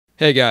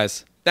Hey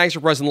guys, thanks for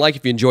pressing like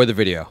if you enjoyed the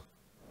video.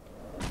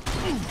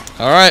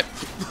 Alright.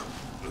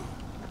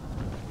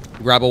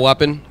 Grab a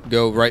weapon,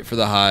 go right for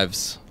the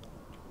hives.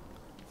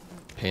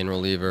 Pain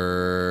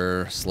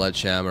reliever,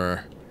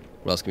 sledgehammer.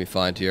 What else can we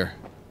find here?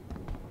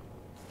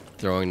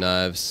 Throwing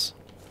knives.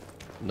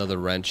 Another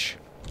wrench.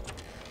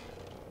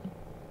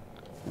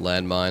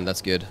 Landmine,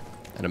 that's good.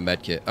 And a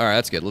med kit. Alright,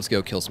 that's good. Let's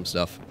go kill some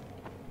stuff.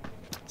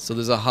 So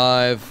there's a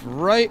hive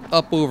right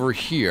up over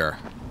here.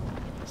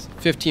 It's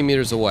 15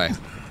 meters away.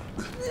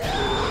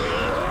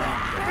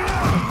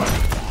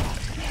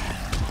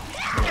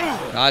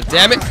 God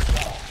damn it!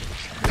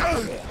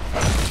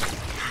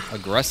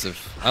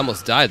 Aggressive. I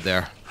almost died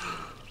there.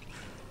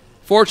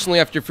 Fortunately,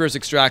 after your first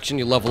extraction,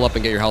 you level up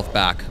and get your health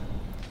back.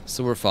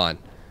 So we're fine.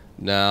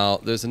 Now,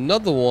 there's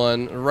another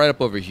one right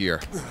up over here.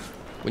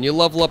 When you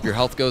level up, your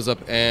health goes up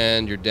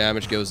and your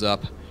damage goes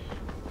up.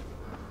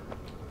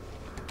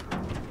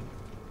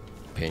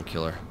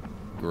 Painkiller.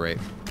 Great.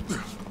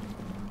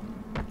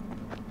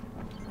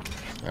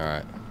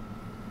 Alright.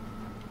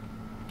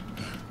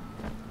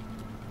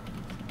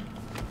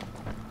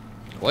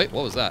 Wait,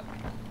 what was that?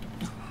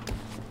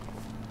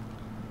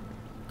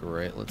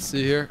 Great, let's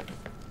see here.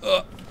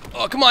 Oh,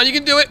 come on, you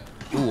can do it!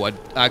 Ooh, I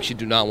actually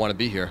do not want to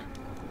be here.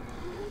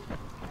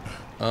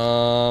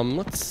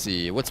 Let's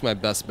see. What's my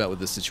best bet with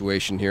this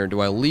situation here? Do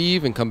I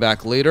leave and come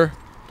back later?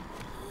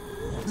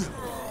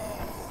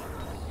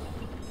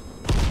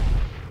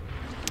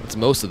 That's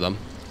most of them.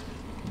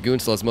 Goon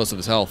still has most of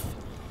his health.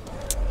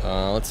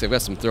 Let's see, I've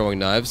got some throwing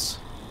knives.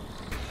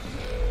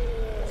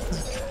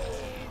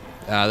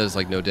 Ah, there's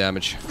like no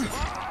damage.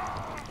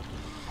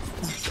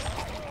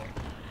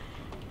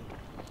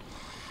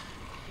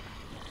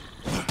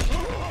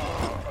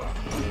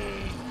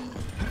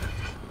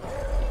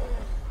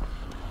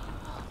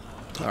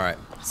 Alright,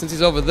 since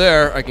he's over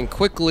there, I can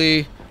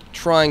quickly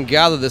try and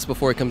gather this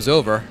before he comes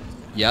over.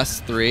 Yes,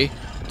 3,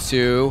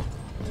 2,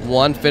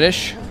 1,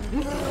 finish.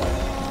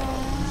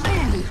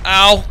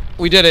 Ow!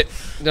 We did it.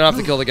 Don't have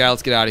to kill the guy,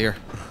 let's get out of here.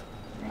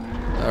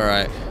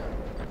 Alright.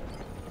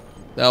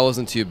 That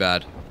wasn't too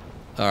bad.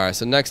 Alright,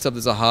 so next up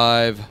there's a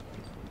hive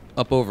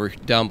up over,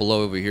 down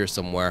below over here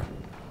somewhere.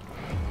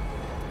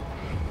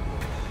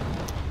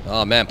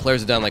 Oh man,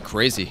 players are down like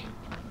crazy.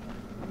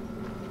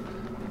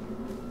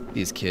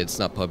 These kids,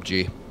 not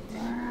PUBG.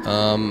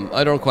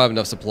 I don't quite have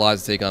enough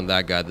supplies to take on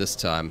that guy this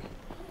time.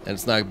 And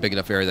it's not a big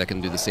enough area that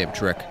can do the same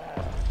trick.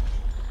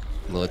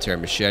 Military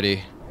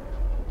machete.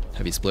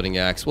 Heavy splitting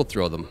axe. We'll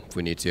throw them if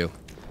we need to.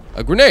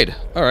 A grenade!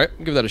 Alright,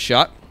 we'll give that a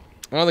shot.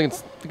 I don't think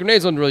it's... The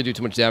grenades don't really do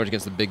too much damage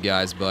against the big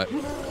guys, but...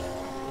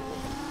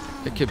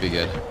 It could be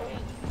good.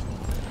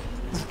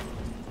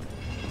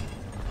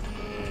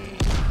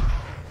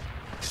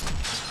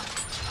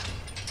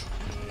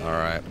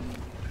 Alright.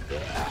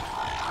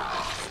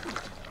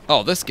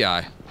 Oh, this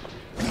guy.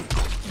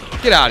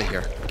 Get out of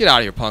here. Get out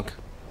of here, punk.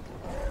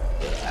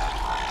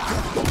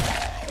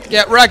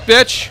 Get wrecked,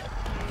 bitch!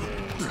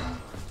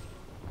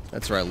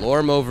 That's right, lure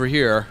him over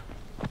here.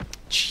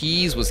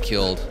 Cheese was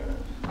killed.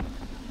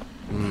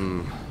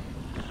 Hmm.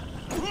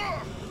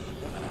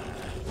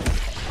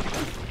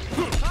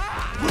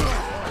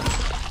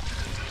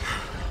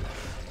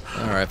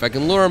 Alright, if I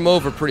can lure him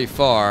over pretty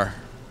far,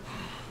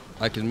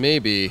 I can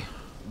maybe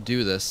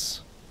do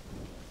this.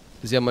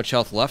 Does he have much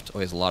health left? Oh,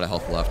 he has a lot of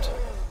health left.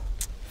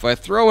 If I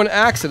throw an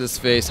axe at his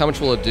face, how much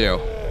will it do?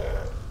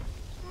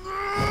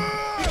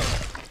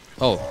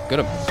 Oh,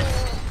 good.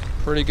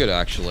 Pretty good,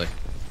 actually.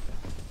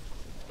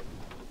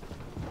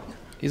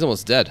 He's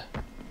almost dead.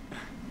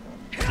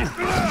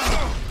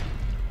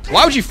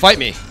 Why would you fight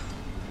me?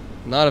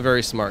 Not a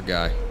very smart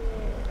guy.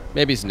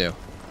 Maybe he's new.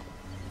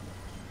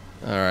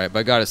 Alright, but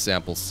I got his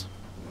samples.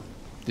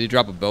 Did he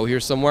drop a bow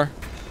here somewhere?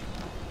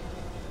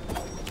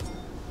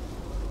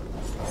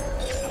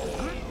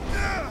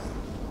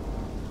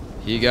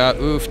 He got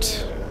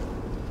oofed.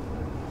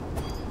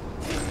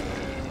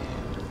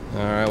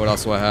 Alright, what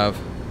else do I have?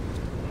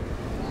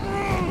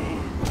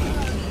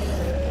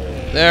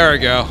 There we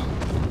go.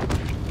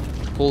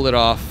 Pulled it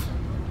off.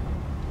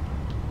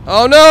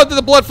 Oh no! Did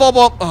the blood fall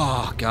below?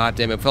 Oh, god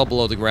damn it. It fell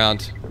below the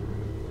ground.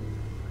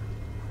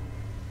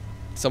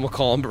 Someone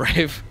call him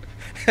brave.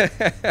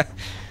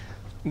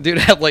 Dude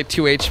had like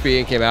 2 HP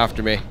and came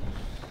after me.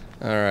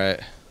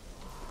 Alright.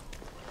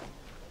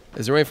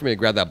 Is there a way for me to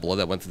grab that blood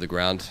that went through the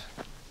ground?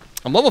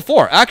 I'm level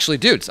 4. Actually,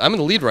 dudes, I'm in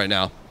the lead right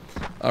now.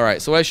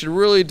 Alright, so what I should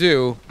really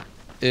do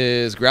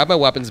is grab my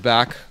weapons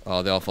back.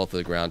 Oh, they all fell to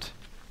the ground.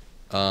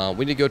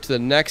 We need to go to the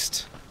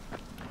next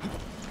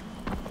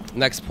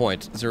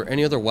point. Is there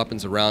any other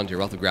weapons around here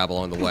we'll have to grab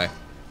along the way?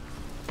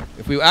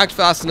 If we act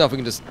fast enough, we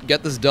can just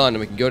get this done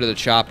and we can go to the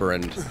chopper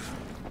and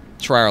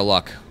try our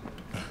luck.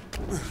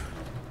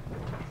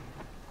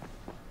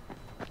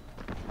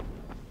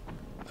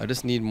 I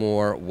just need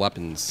more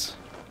weapons.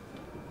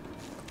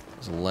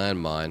 There's a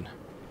landmine.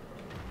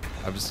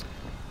 Alright,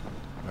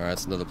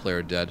 that's another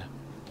player dead.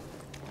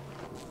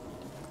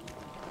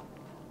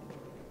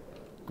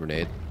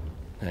 Grenade.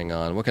 Hang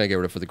on, what can I get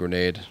rid of for the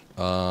grenade?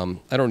 I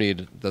don't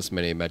need this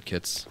many med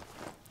kits.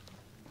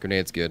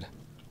 Grenade's good.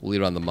 We'll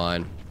lead on the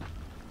mine.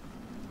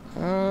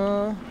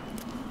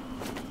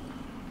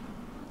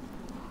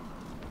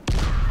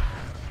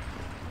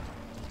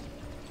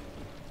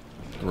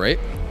 Great.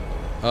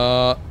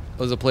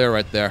 There's a player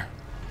right there.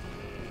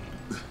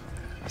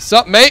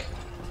 Sup, mate?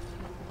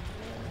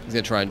 He's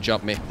gonna try and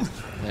jump me.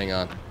 Hang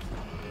on.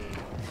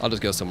 I'll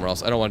just go somewhere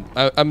else. I don't want.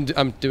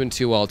 I'm doing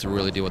too well to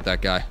really deal with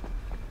that guy.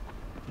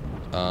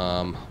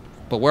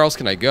 But where else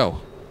can I go?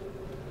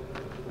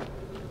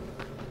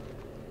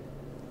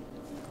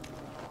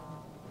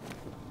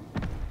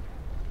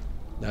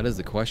 That is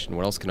the question.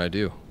 What else can I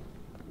do?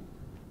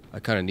 I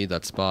kind of need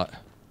that spot.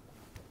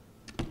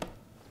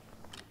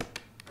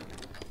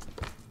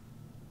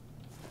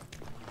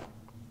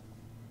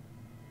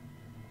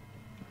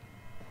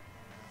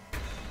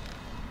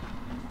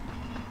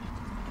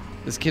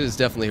 This kid is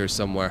definitely here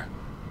somewhere.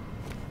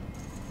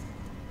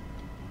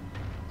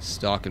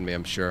 Stalking me,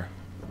 I'm sure.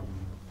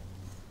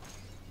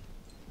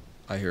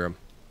 I hear him.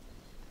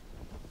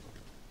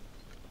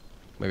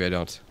 Maybe I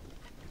don't.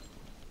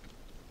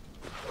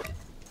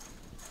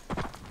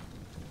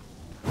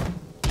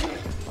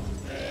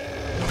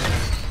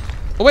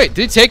 Oh wait,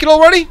 did he take it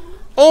already?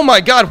 Oh my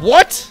god,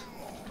 what?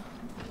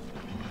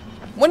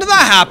 When did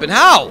that happen?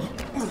 How?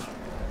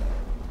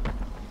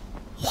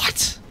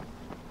 What?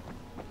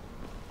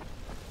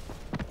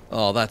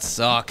 Oh, that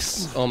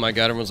sucks. Oh my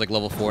god, everyone's like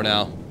level 4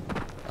 now.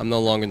 I'm no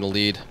longer in the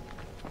lead.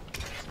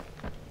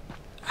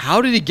 How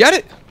did he get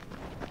it?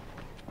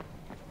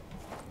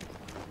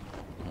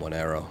 One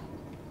arrow.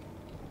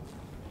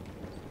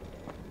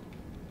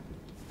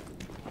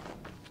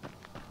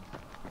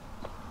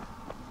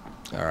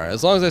 Alright,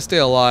 as long as I stay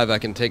alive, I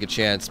can take a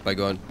chance by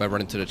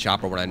running to the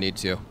chopper when I need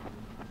to.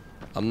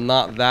 I'm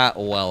not that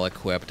well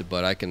equipped,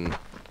 but I can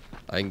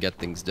get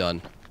things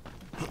done.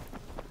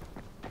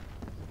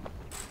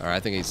 Alright, I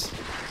think he's...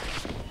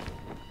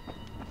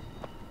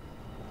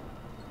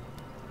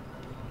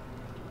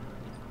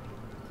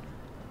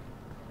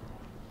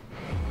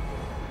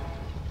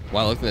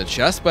 Wow, looking at the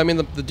chest? But I mean,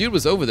 the dude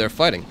was over there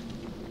fighting.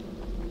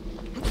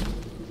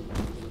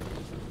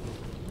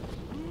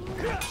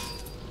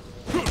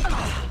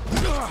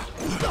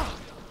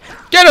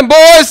 Get him,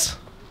 boys!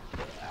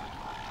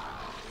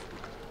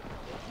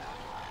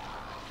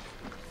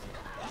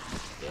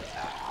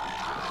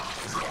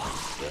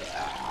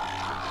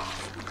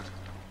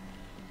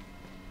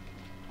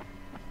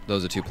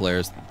 Those are 2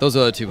 players. Those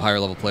are the 2 higher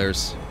level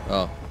players.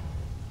 Oh.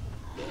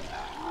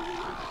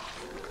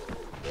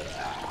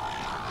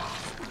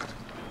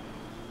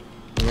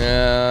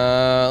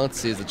 Let's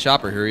see, is the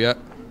chopper here yet?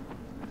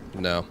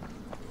 No.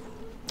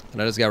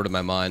 And I just got rid of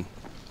my mine.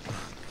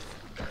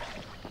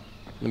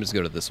 Let me just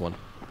go to this one.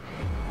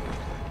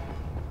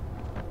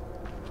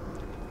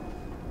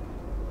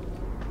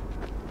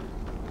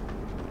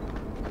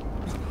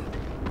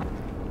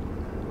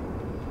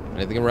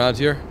 Anything around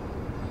here?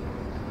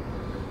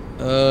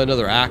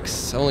 Another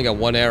axe. I only got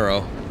 1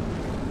 arrow.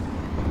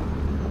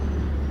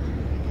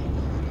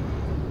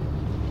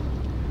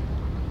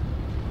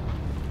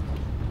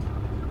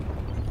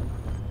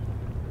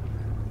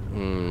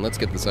 Let's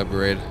get this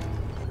upgrade.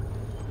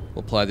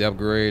 We'll apply the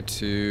upgrade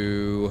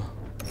to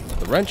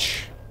the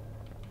wrench.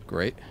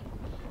 Great.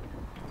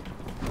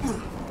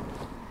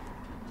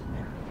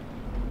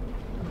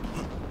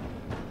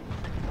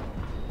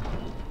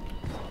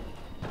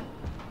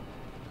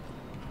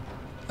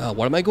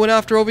 What am I going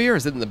after over here?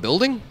 Is it in the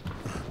building?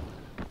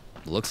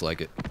 Looks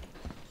like it.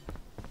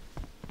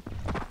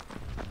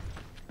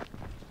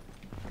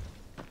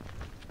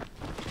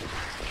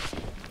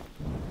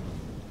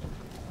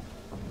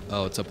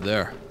 Oh, it's up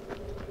there.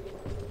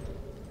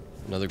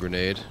 Another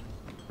grenade.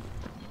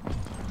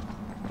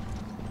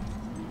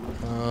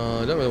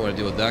 I don't really want to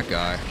deal with that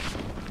guy.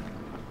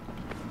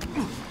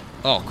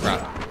 Oh,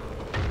 crap.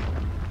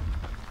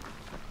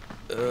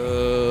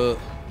 Go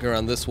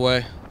around this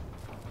way.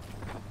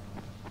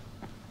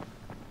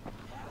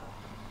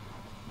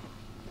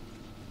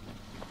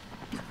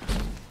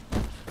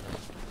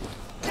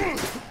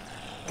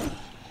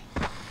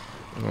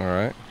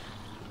 Alright.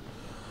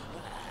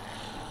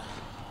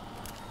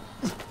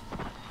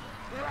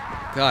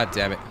 God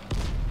damn it.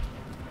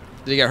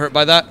 Did he get hurt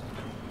by that?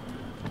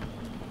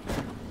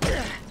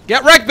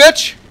 Get wrecked,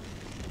 bitch!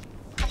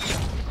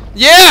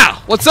 Yeah!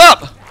 What's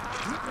up?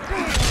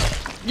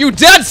 You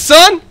dead,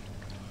 son?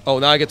 Oh,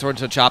 now I get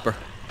towards the chopper.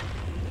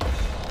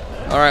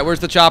 Alright, where's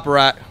the chopper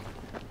at?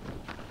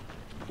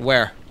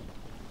 Where?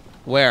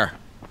 Where?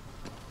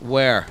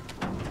 Where?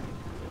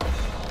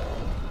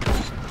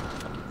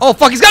 Oh,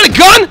 fuck, he's got a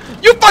gun?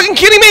 You fucking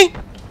kidding me?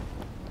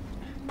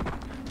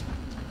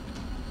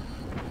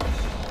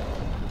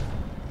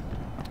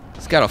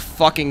 He's got a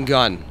fucking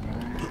gun.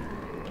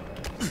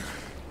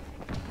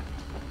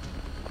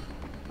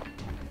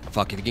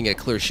 Fuck, if you can get a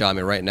clear shot at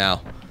me right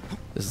now.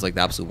 This is like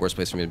the absolute worst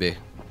place for me to be.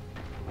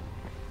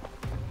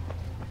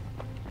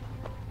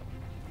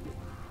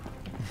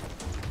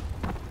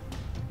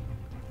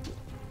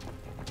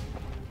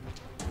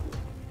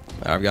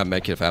 I've got a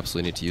medkit if I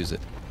absolutely need to use it.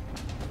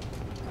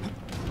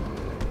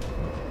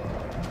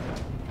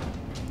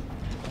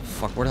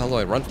 Fuck Fuck, where the hell do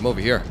I run from over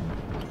here?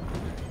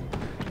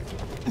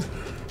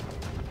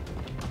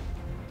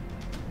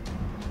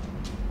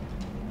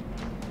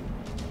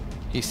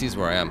 He sees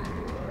where I am.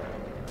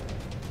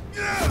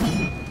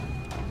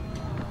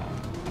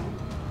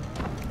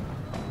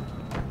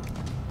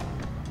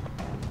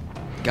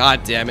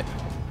 God damn it.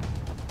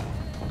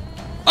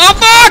 Oh,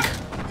 fuck!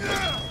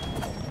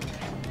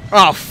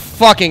 Oh,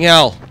 fucking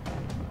hell.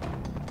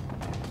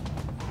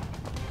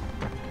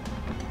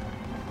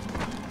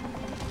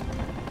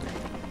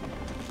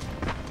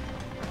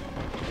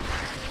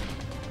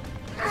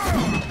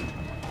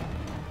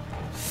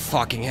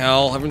 Fucking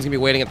hell. Everyone's gonna be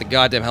waiting at the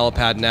goddamn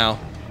helipad now.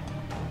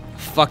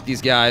 Fuck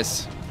these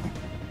guys.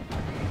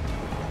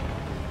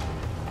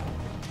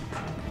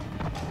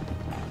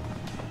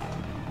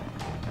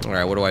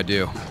 Alright, what do I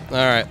do?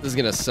 Alright, this is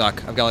gonna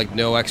suck. I've got like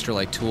no extra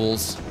like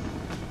tools.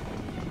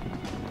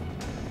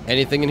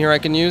 Anything in here I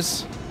can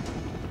use?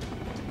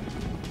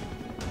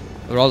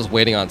 They're all just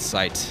waiting on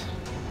site.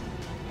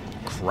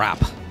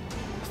 Crap.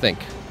 I think.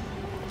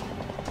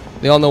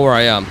 They all know where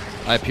I am.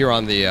 I appear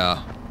on the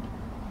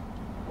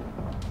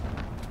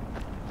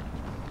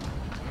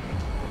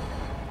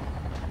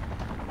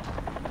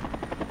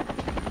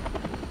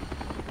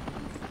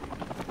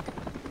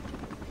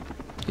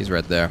He's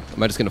right there.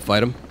 Am I just gonna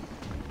fight him?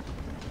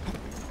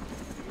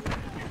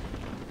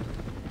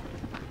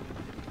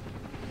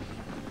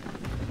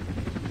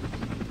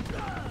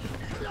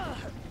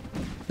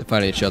 They're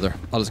fighting each other.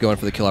 I'll just go in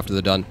for the kill after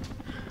they're done.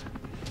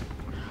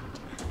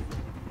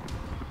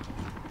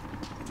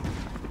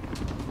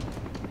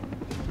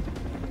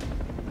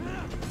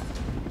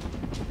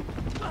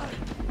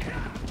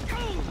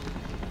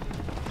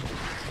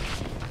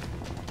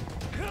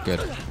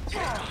 Good.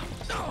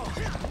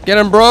 Get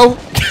him, bro!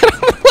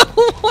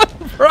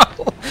 Bro!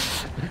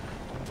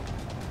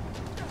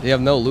 Do you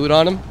have no loot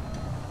on him?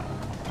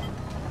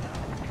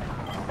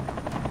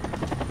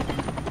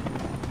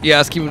 Yeah,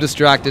 let's keep him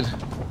distracted.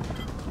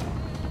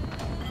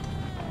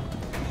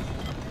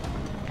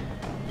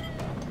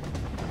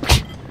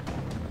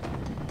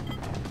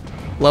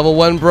 Level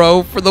 1,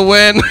 bro, for the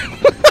win!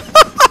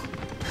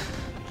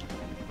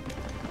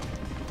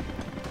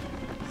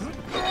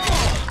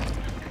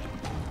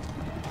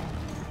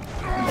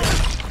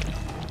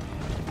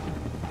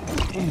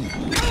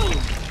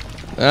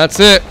 That's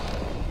it.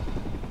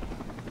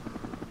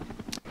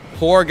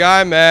 Poor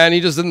guy, man.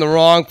 He just in the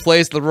wrong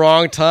place at the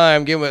wrong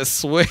time. Give him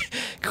a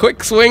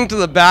quick swing to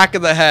the back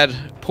of the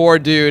head. Poor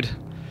dude.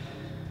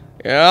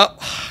 Yep.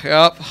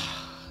 That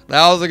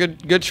was a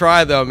good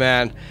try, though,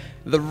 man.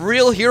 The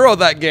real hero of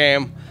that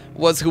game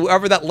was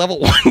whoever that level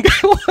 1 guy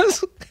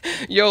was.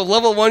 Yo,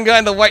 level 1 guy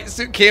in the white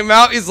suit came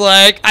out. He's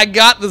like, I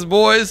got this,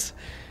 boys.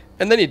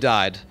 And then he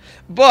died.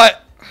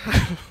 But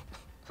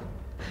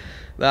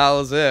that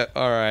was it.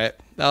 All right.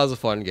 That was a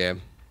fun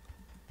game.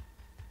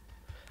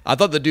 I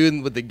thought the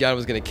dude with the gun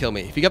was going to kill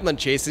me. If he kept on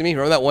chasing me,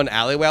 remember that one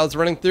alleyway I was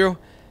running through?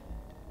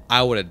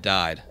 I would have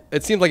died.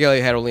 It seemed like I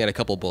only had a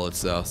couple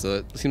bullets, though, so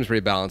it seems pretty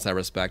balanced, I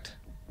respect.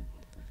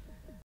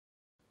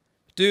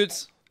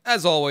 Dudes,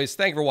 as always,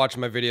 thank you for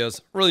watching my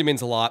videos. Really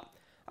means a lot.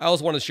 I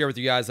also want to share with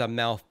you guys that I'm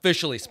now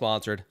officially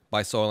sponsored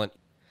by Soylent.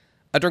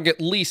 I drink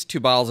at least 2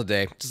 bottles a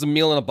day. Just a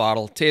meal in a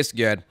bottle. Tastes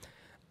good.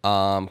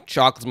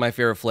 Chocolate's my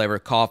favorite flavor.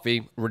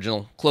 Coffee,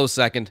 original, close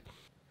second.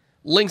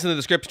 Links in the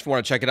description if you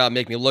want to check it out and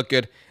make me look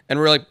good. And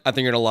really, I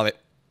think you're going to love it.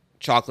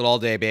 Chocolate all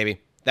day, baby.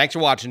 Thanks for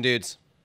watching, dudes.